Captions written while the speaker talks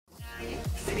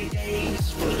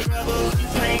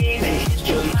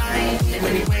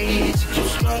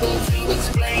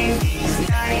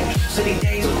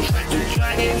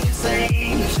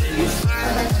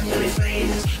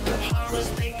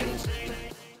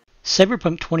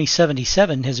Cyberpunk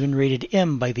 2077 has been rated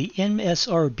M by the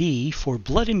MSRB for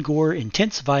blood and gore,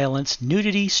 intense violence,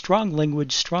 nudity, strong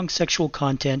language, strong sexual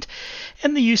content,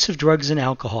 and the use of drugs and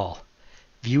alcohol.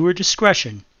 Viewer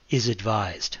discretion is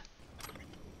advised.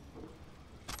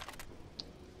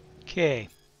 Okay.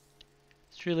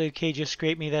 It's really okay, just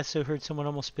scrape me. That's so hurt someone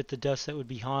almost spit the dust. That would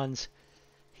be Hans.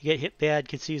 He get hit bad,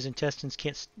 could see his intestines,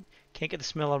 can't get the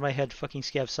smell out of my head. Fucking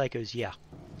scav psychos, yeah.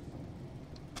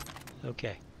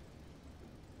 Okay.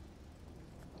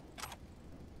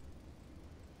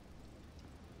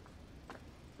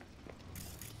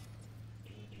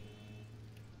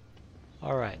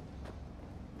 All right.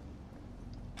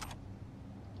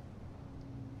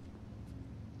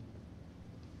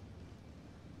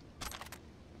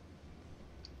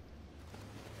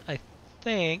 I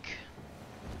think,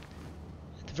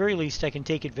 at the very least, I can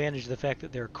take advantage of the fact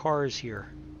that there are cars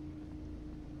here.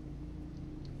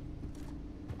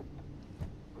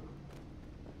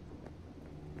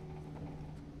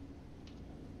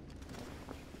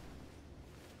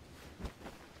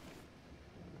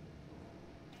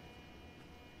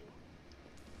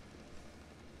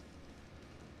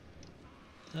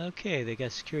 Okay, they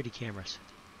got security cameras.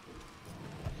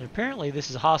 And apparently this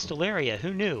is a hostile area.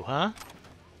 Who knew, huh?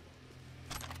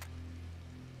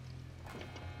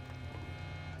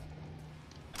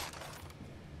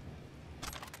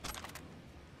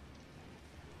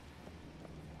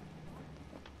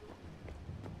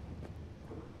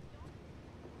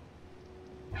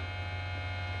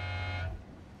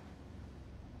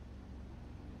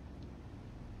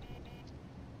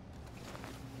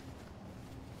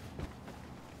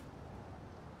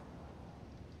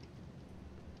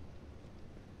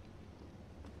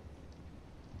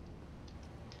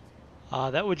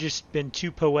 That would just been too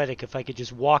poetic if I could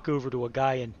just walk over to a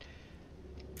guy and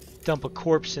dump a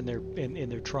corpse in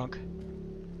their trunk.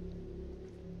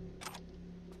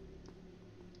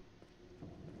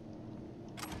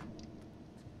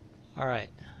 All right.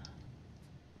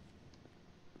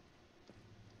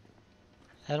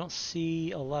 I don't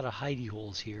see a lot of hidey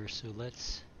holes here, so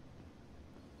let's.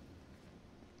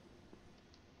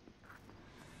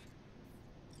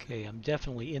 Okay, I'm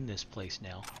definitely in this place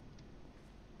now.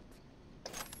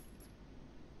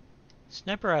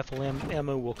 Sniper rifle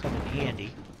ammo will come in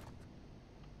handy.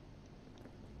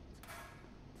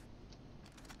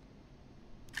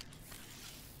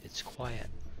 It's quiet.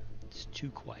 It's too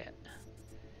quiet.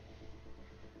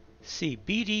 C.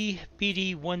 BD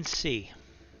 1C.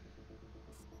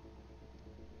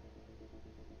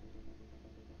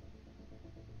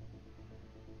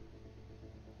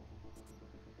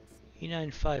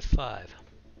 E955.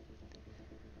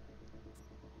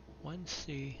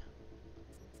 1C.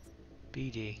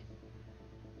 BD.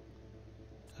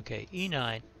 Okay,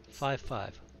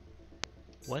 E955.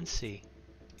 1C.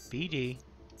 BD.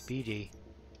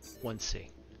 1C.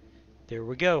 There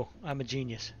we go. I'm a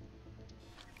genius.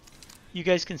 You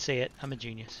guys can say it. I'm a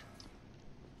genius.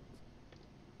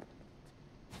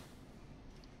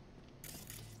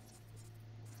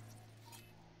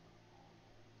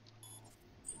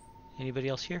 Anybody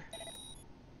else here?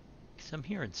 Because I'm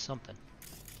hearing something.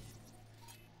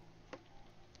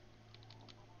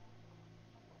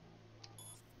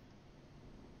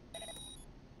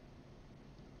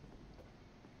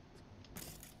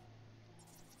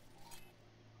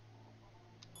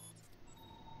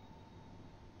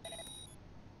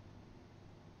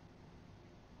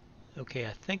 Okay,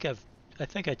 I think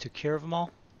I took care of them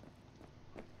all.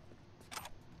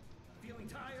 Feeling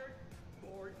tired,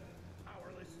 bored,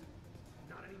 powerless,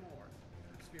 not anymore.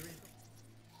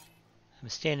 I'm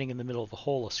standing in the middle of a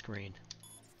HOLA screen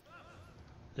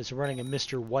that's running a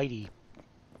Mr. Whitey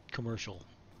commercial.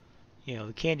 You know,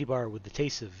 the candy bar with the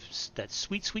taste of that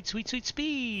sweet, sweet, sweet, sweet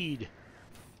speed.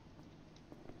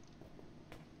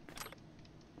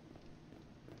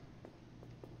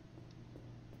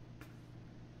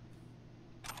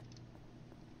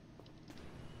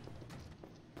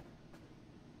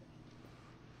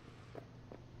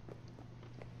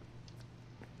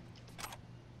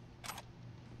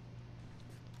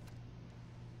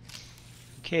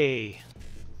 Okay.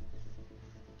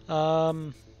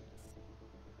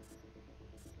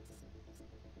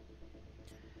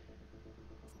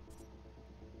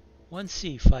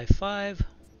 1C55,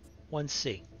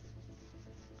 1C.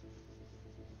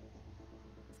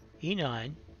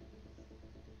 E9,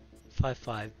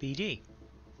 55 BD.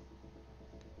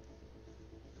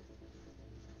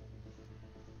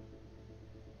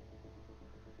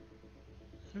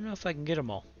 I don't know if I can get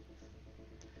them all.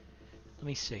 Let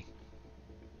me see.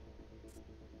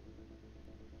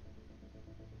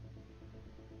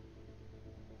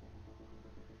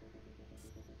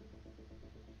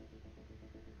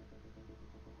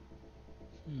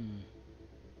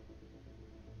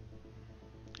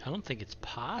 don't think it's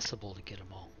possible to get them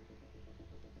all.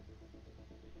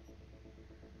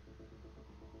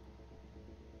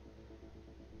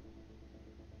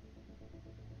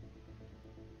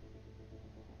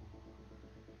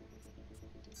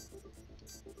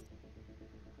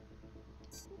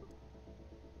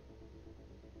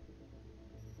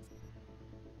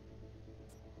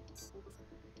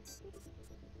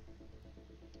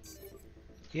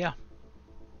 Yeah,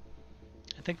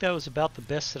 I think that was about the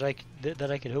best that I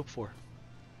could hope for.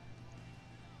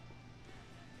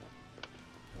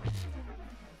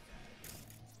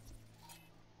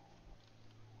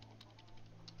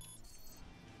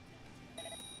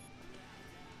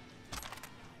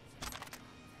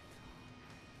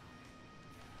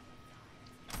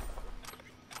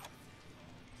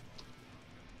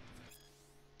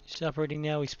 He's operating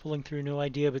now. He's pulling through. No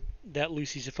idea, but that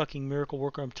Lucy's a fucking miracle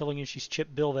worker. I'm telling you, she's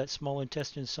Chip Bill. That small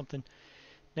intestine is something.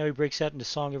 Now he breaks out into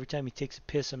song every time he takes a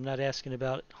piss. I'm not asking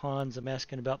about Hans. I'm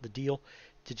asking about the deal.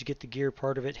 Did you get the gear?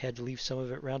 Part of it. Had to leave some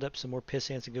of it. Round up some more piss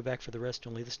ants and go back for the rest.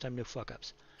 Only this time no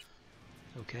fuck-ups.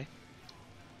 Okay.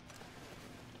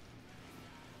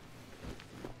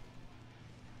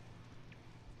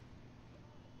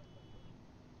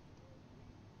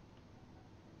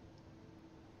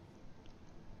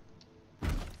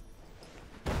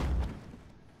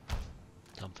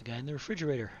 Dump the guy in the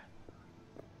refrigerator.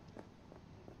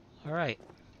 Alright.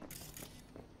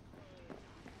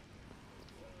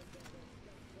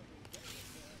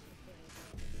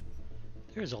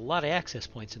 There's a lot of access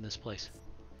points in this place.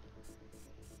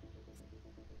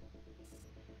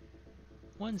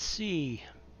 1C,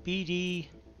 BD,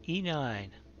 E9.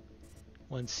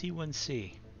 1C,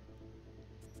 1C.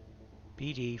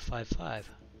 BD, 55.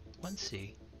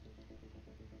 1C.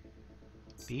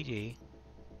 BD,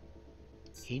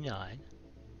 E9.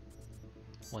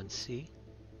 1C.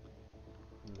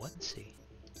 1C.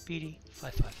 BD,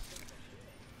 55.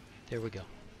 There we go.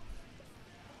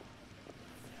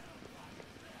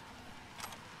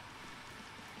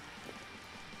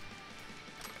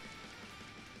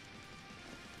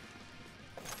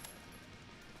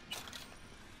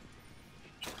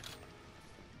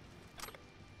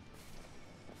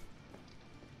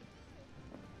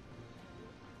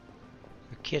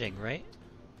 You're kidding, right?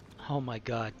 Oh my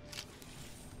god.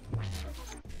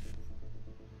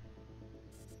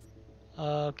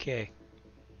 Okay.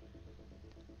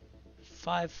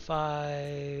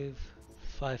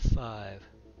 5555.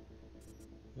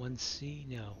 1C?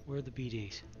 No. Where are the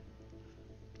BDs?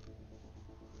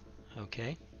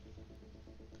 Okay.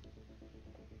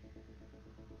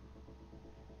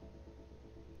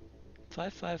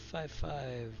 Five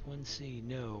 1C,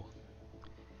 no.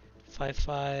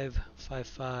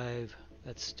 5555,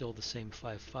 that's still the same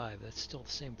 55. That's still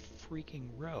the same freaking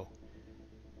row.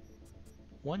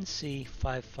 1C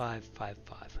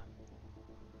 5555.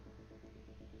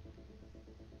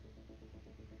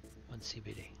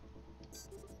 1CBD.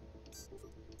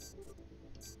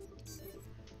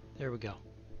 There we go.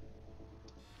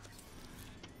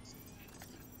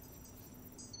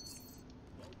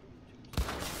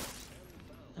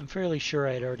 I'm fairly sure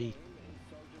I had already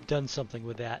done something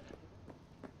with that.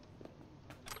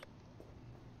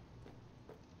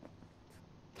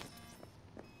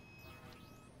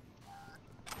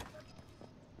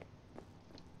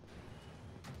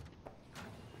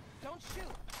 Don't shoot!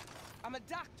 I'm a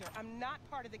doctor. I'm not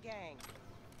part of the gang.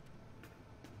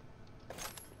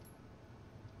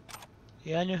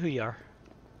 Yeah, I know who you are.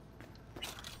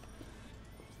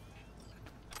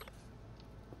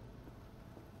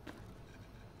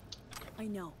 I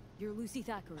know. You're Lucy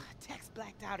Thackeray. Text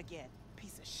blacked out again.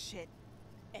 Piece of shit.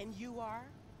 And you are?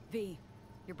 V.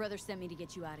 Your brother sent me to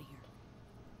get you out of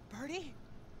here. Birdie?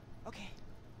 Okay.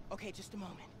 Okay, just a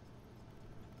moment.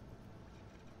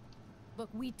 Look,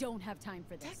 we don't have time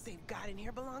for Tech this. they've got in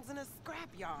here belongs in a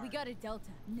scrapyard. We got a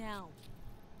Delta. Now.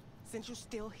 Since you're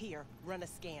still here, run a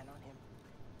scan on him.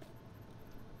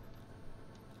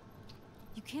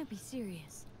 You can't be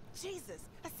serious. Jesus,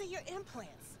 I see your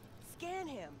implants. Scan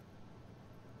him.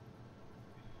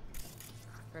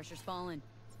 Pressure's falling.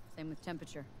 Same with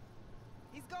temperature.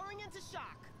 He's going into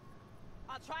shock.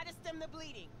 I'll try to stem the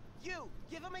bleeding. You,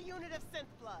 give him a unit of synth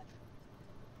blood.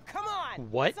 Come on!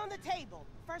 What? It's on the table.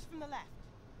 First from the left.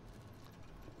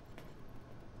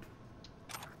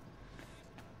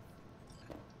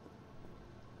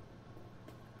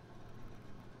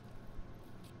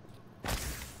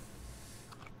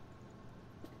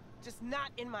 Just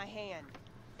not in my hand.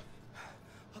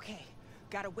 Okay,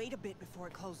 gotta wait a bit before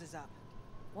it closes up.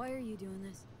 Why are you doing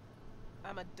this?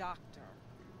 I'm a doctor.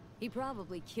 He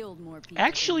probably killed more people.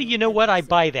 Actually, than you know what? I said.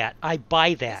 buy that. I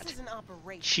buy that. This is an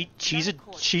operation.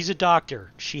 She's a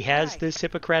doctor. She has Right. this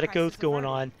Hippocratic Crisis oath going averted.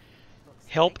 on. Looks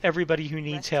Help like. everybody who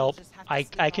needs Rest will help. just have to I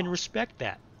sleep can off. respect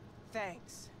that.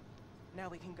 Thanks. Now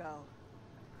we can go.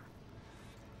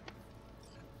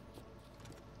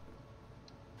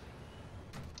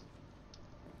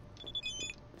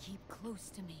 Keep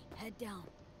close to me. Head down.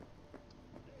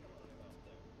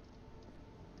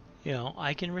 You know,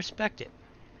 I can respect it.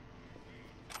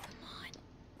 Come on.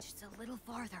 Just a little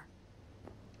farther.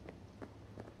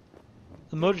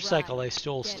 The motorcycle right. I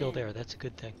stole is Get still in. there. That's a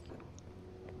good thing.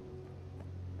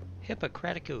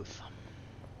 Hippocratic oath.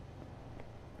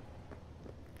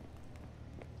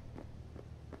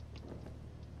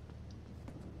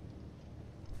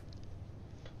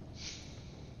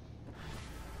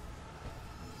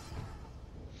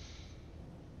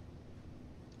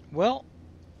 Well,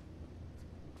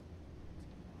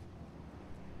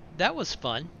 that was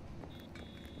fun.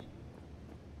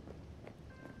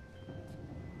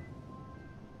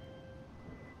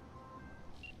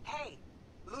 Hey,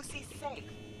 Lucy's safe.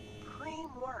 Cream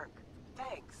work.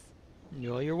 Thanks.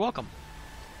 You're welcome.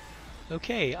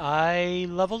 Okay, I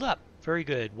leveled up. Very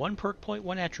good. 1 perk point,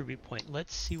 1 attribute point.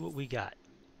 Let's see what we got.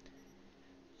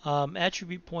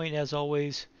 Attribute point, as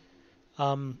always.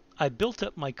 I built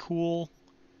up my cool,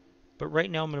 but right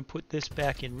now I'm going to put this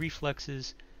back in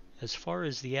reflexes. As far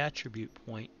as the attribute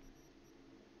point,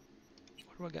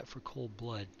 what do I got for cold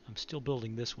blood? I'm still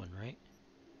building this one, right?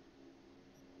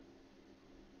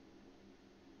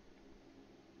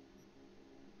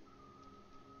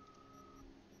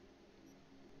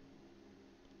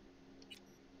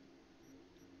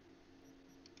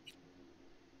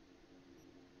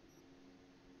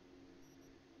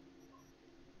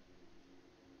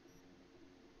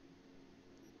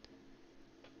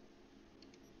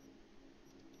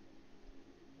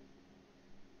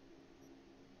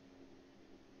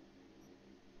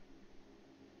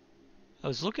 I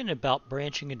was looking about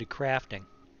branching into crafting.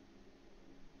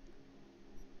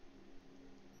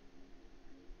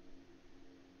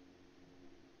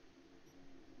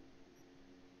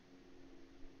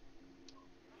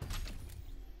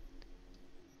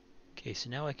 Okay,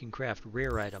 so now I can craft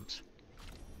rare items.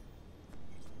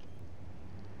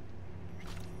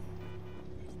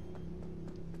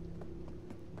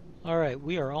 Alright,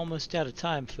 we are almost out of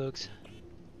time, folks.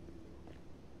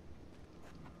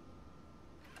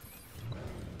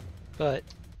 But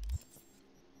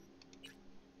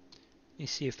let me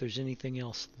see if there's anything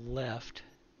else left.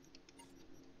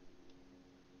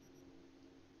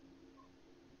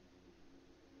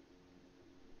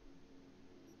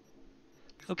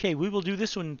 Okay, we will do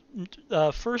this one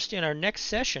first in our next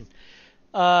session.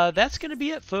 That's going to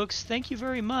be it, folks. Thank you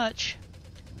very much.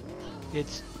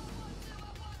 It's...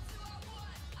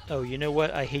 Oh, you know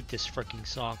what? I hate this freaking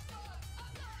song.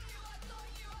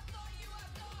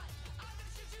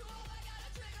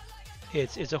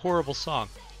 It's a horrible song.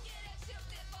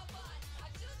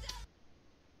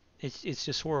 It's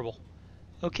just horrible.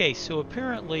 Okay, so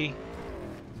apparently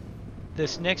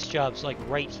this next job's like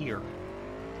right here.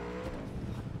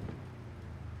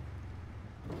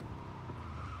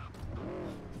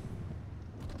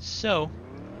 So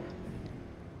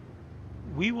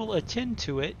we will attend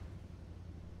to it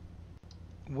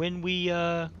when we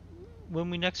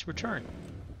next return.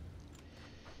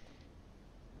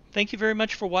 Thank you very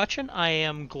much for watching. I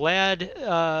am glad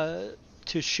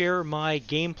to share my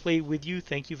gameplay with you.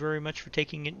 Thank you very much for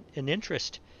taking an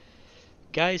interest.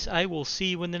 Guys, I will see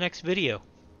you in the next video.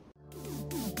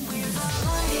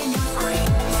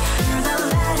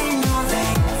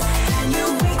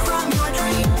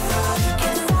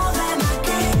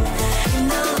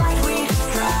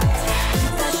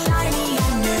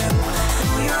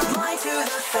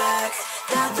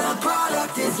 That the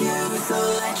product is you, so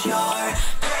let your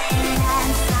brain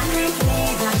and